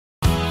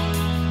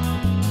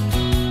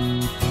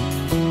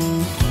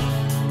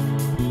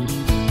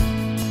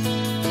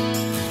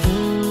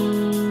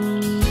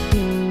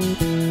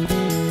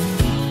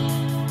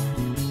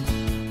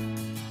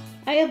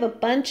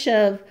bunch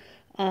of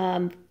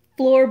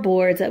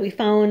floorboards that we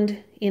found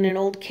in an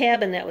old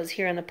cabin that was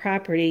here on the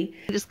property.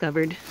 I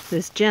discovered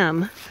this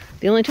gem.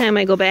 The only time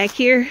I go back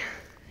here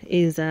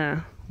is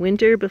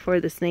winter before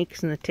the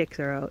snakes and the ticks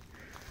are out.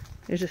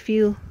 There's a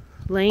few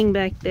laying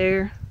back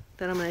there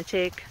that I'm going to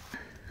take.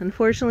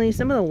 Unfortunately,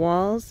 some of the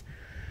walls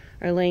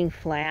are laying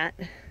flat,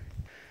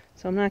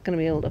 so I'm not going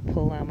to be able to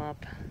pull them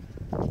up.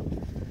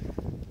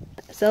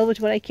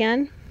 Salvage what I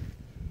can,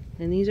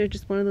 and these are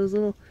just one of those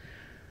little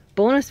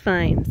bonus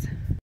finds.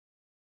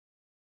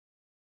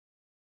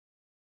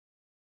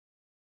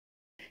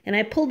 And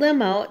I pulled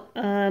them out,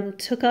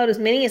 took out as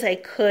many as I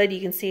could.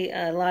 You can see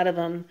a lot of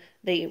them,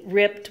 they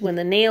ripped when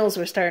the nails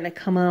were starting to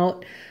come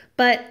out.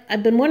 But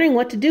I've been wondering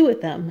what to do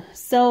with them.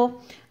 So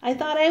I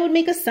thought I would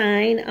make a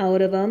sign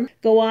out of them.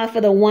 Go off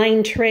of the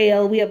wine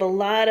trail. We have a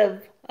lot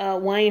of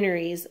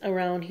wineries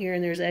around here,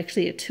 and there's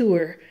actually a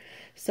tour.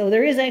 So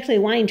there is actually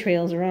wine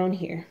trails around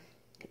here.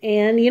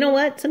 And you know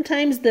what?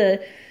 Sometimes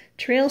the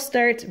trail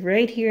starts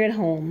right here at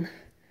home.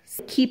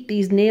 So keep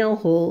these nail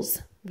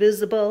holes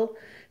visible.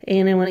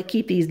 And I want to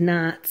keep these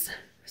knots.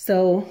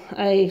 So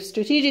I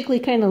strategically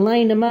kind of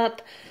lined them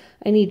up.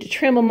 I need to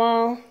trim them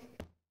all.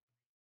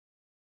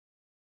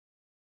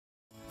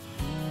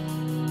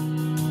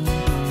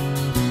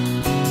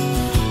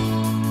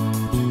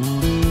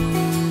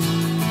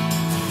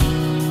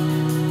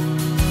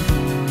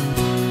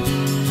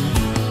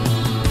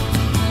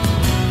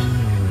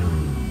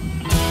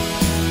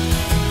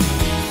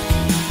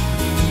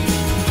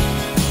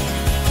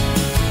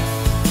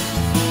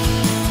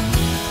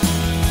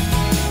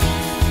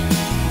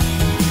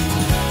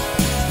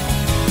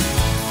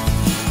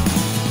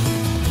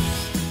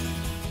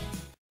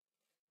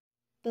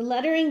 The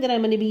lettering that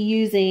I'm going to be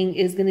using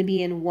is going to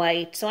be in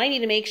white, so I need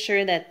to make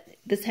sure that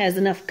this has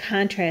enough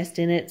contrast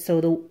in it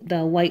so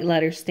the white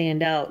letters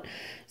stand out.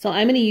 So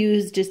I'm going to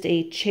use just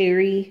a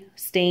cherry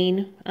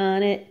stain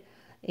on it,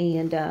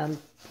 and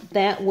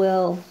that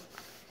will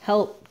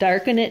help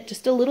darken it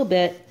just a little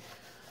bit,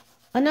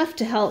 enough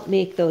to help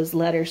make those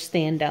letters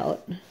stand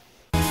out.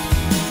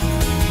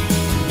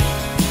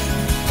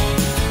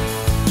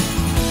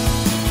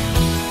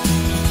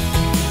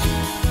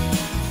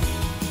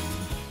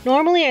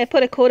 Normally I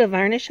put a coat of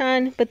varnish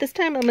on, but this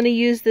time I'm going to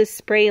use this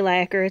spray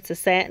lacquer. It's a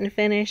satin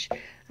finish.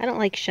 I don't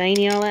like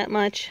shiny all that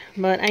much,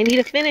 but I need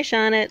a finish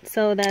on it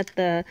so that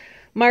the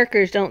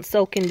markers don't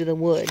soak into the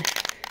wood.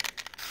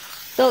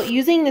 So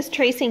using this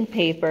tracing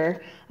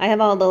paper, I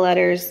have all the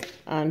letters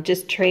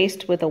just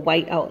traced with a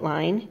white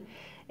outline.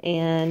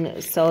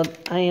 And so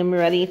I am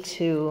ready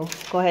to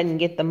go ahead and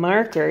get the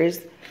markers.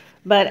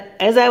 But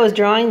as I was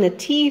drawing the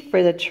T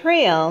for the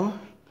trail,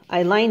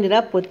 I lined it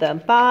up with the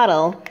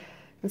bottle.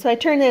 And so I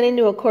turned that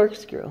into a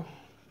corkscrew.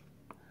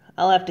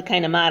 I'll have to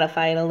kind of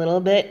modify it a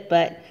little bit,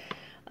 but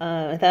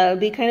I thought it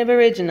would be kind of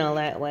original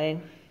that way.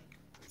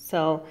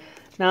 So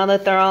now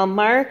that they're all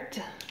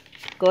marked,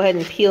 go ahead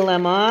and peel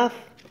them off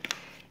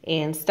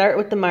and start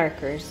with the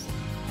markers.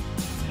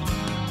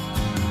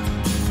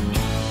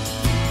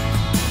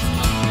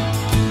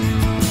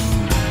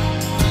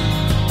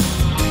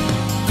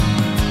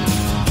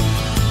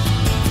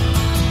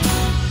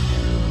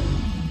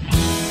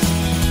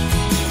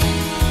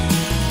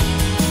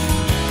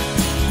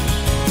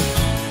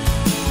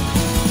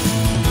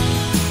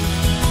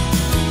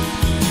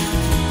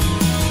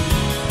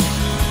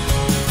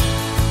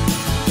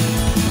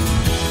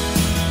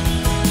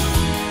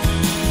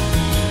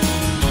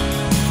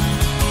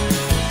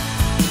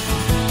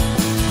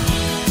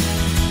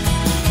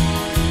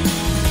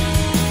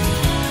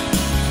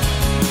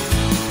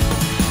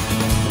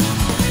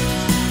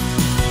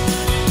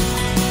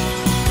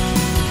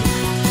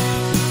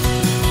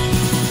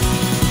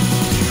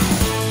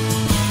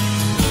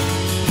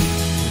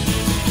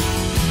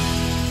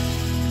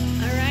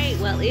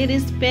 It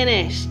is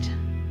finished.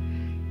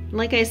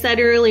 Like I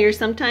said earlier,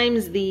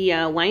 sometimes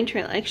the wine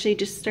trail actually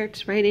just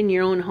starts right in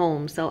your own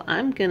home. So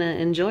I'm gonna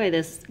enjoy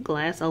this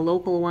glass of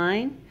local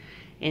wine,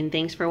 and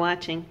thanks for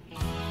watching.